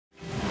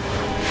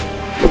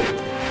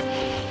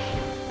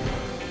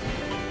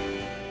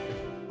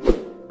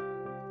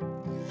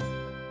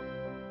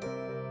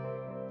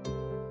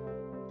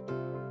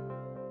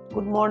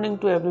Good morning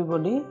to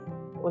everybody.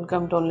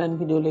 Welcome to online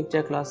video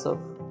lecture class of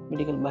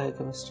Medical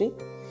Biochemistry.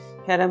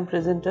 Here I am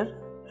presenter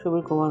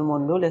Subir Kumar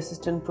Mandal,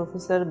 Assistant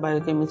Professor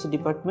Biochemistry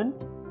Department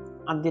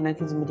at the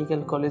Akij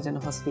Medical College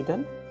and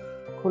Hospital,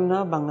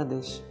 Khulna,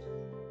 Bangladesh.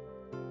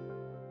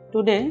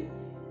 Today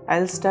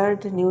I will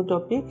start a new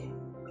topic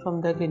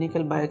from the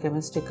clinical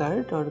biochemistry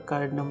card or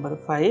card number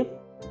 5.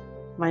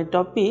 My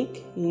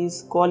topic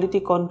is quality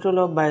control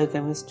of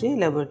biochemistry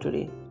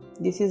laboratory.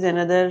 This is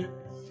another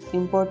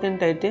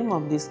important item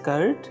of this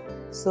card,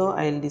 so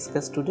I will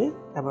discuss today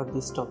about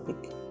this topic.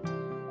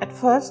 At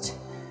first,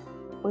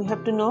 we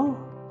have to know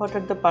what are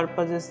the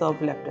purposes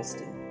of lab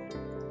testing.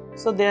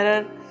 So there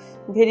are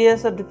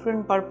various or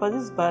different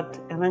purposes, but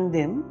among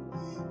them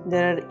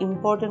there are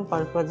important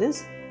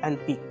purposes I will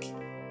pick.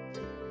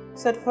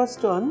 So at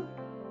first one,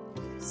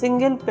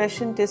 single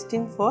patient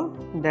testing for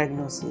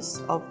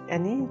diagnosis of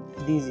any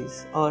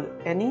disease or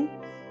any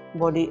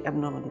body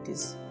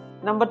abnormalities.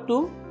 Number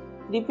 2,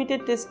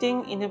 repeated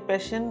testing in a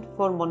patient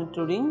for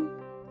monitoring,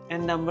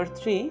 and number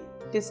 3,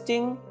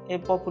 testing a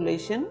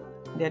population,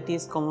 that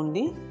is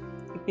commonly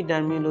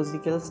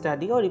epidemiological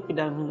study or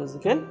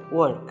epidemiological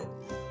work.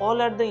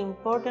 All are the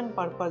important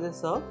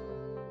purposes of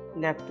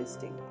lab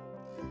testing.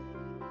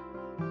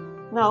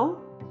 Now,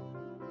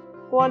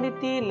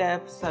 quality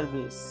lab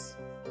service.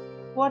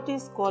 What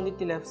is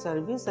quality lab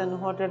service and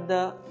what are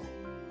the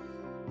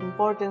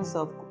importance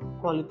of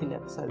quality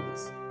lab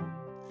service?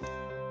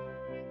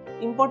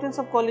 Importance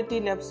of quality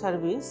lab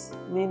service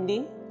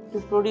mainly to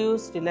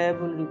produce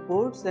reliable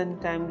reports and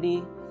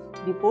timely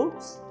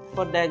reports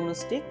for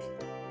diagnostic,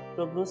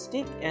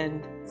 prognostic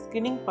and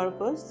screening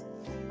purpose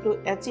to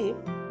achieve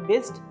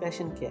best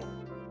patient care.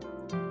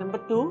 Number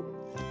 2,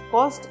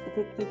 cost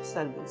effective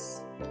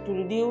service to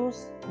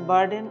reduce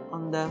burden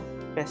on the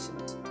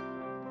patient.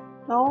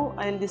 Now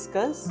I will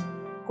discuss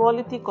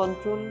quality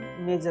control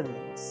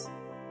measurements.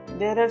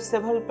 There are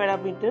several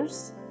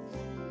parameters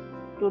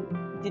to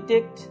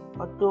detect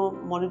or to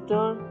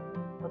monitor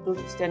or to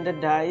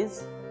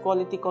standardize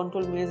quality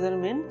control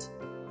measurement.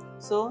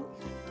 So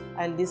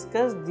I will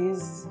discuss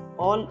these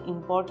all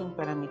important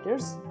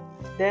parameters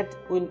that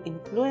will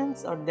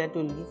influence or that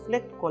will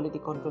reflect quality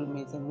control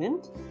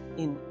measurement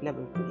in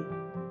laboratory.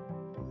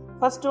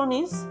 First one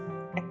is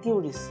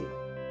accuracy.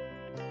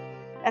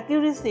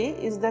 Accuracy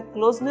is the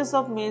closeness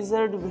of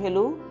measured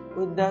value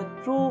with the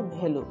true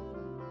value.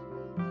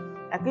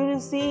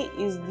 Accuracy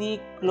is the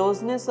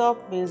closeness of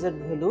measured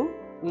value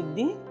with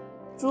the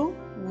true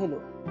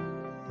value.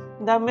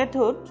 The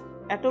method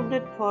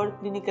adopted for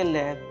clinical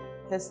lab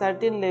has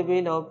certain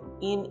level of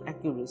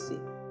inaccuracy.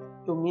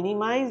 To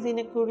minimize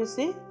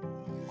inaccuracy,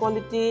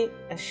 quality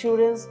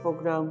assurance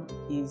program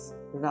is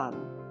run.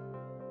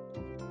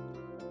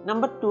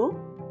 Number 2,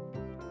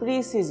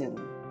 precision.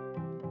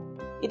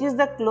 It is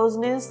the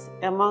closeness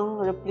among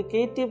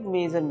replicative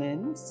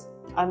measurements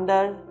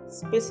under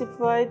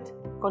specified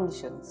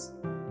conditions.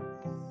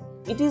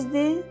 It is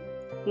the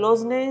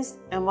closeness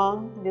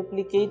among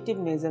replicative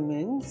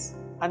measurements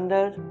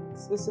under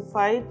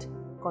specified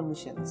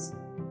conditions.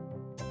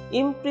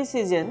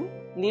 Imprecision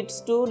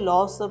leads to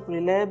loss of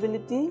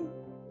reliability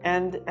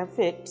and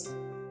affects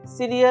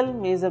serial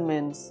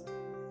measurements,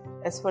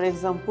 as for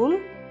example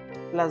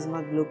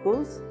plasma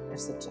glucose,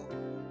 etc.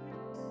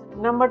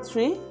 Number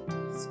 3,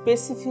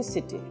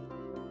 specificity.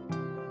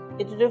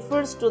 It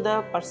refers to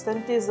the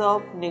percentage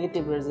of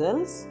negative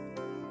results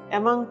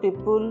among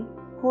people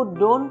who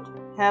don't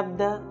have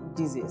the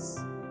disease.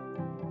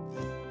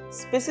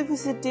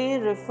 Specificity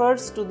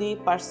refers to the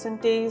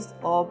percentage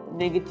of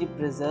negative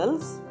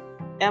results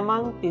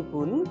among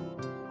people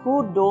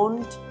who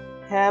don't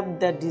have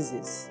the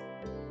disease.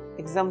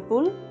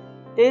 Example,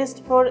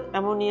 test for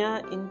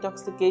ammonia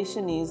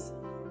intoxication is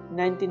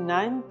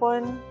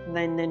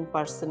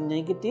 99.99%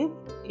 negative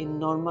in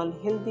normal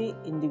healthy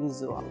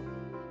individual.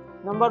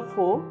 Number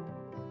 4,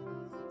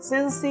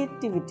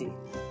 sensitivity.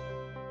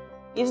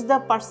 It is the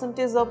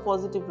percentage of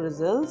positive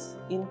results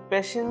in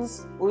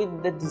patients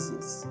with the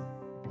disease.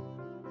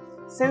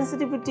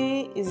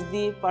 Sensitivity is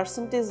the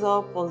percentage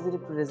of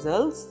positive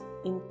results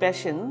in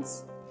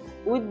patients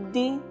with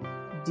the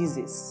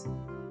disease.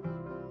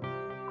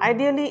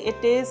 Ideally, a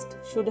test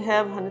should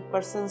have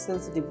 100%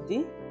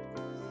 sensitivity.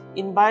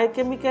 In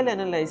biochemical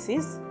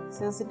analysis,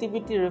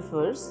 sensitivity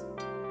refers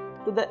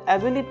to the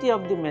ability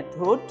of the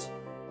method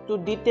to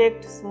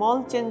detect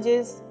small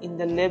changes in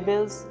the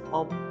levels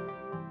of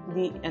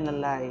the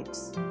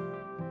analytes.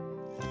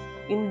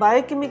 In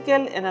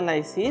biochemical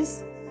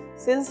analysis,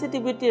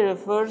 sensitivity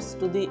refers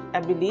to the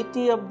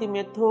ability of the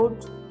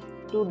method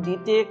to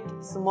detect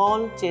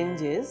small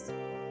changes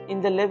in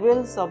the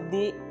levels of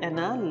the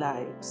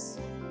analytes.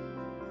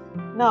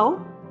 Now,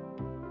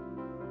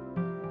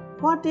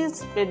 what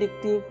is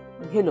predictive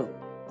value?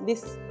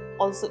 This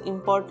also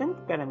important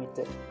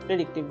parameter,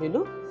 predictive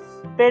value.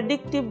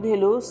 Predictive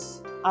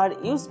values are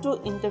used to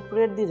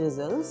interpret the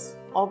results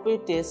of a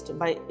test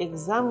by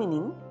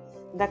examining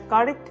the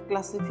correct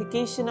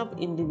classification of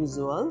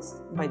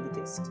individuals by the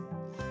test.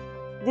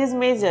 These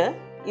measure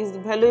is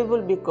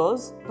valuable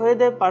because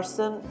whether a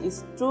person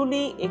is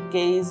truly a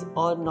case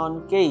or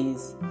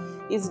non-case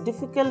is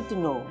difficult to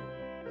know.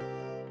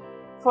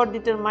 For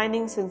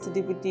determining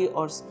sensitivity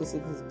or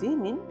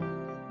specificity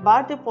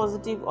but a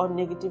positive or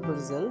negative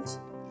result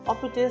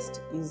of a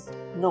test is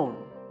known.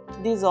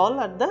 These all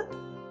are the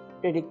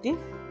predictive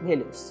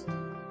values.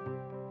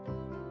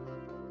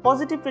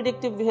 Positive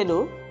predictive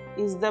value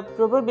is the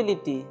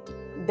probability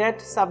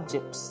that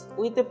subjects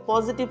with a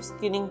positive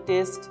screening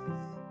test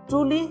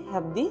truly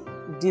have the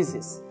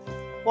disease.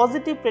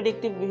 Positive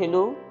predictive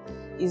value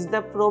is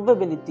the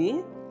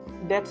probability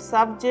that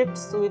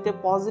subjects with a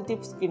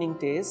positive screening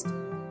test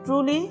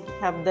truly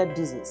have the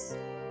disease.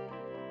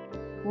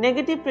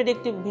 Negative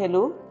predictive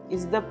value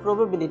is the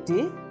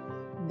probability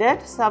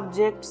that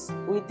subjects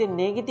with a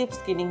negative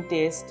screening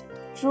test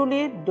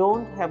truly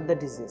don't have the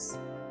disease.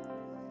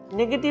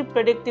 Negative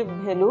predictive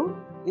value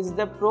is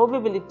the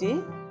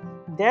probability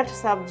that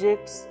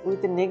subjects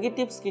with a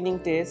negative screening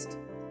test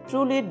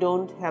truly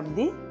don't have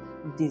the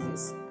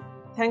disease.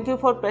 Thank you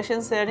for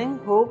patient sharing.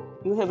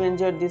 Hope you have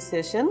enjoyed this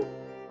session.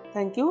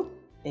 Thank you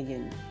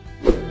again.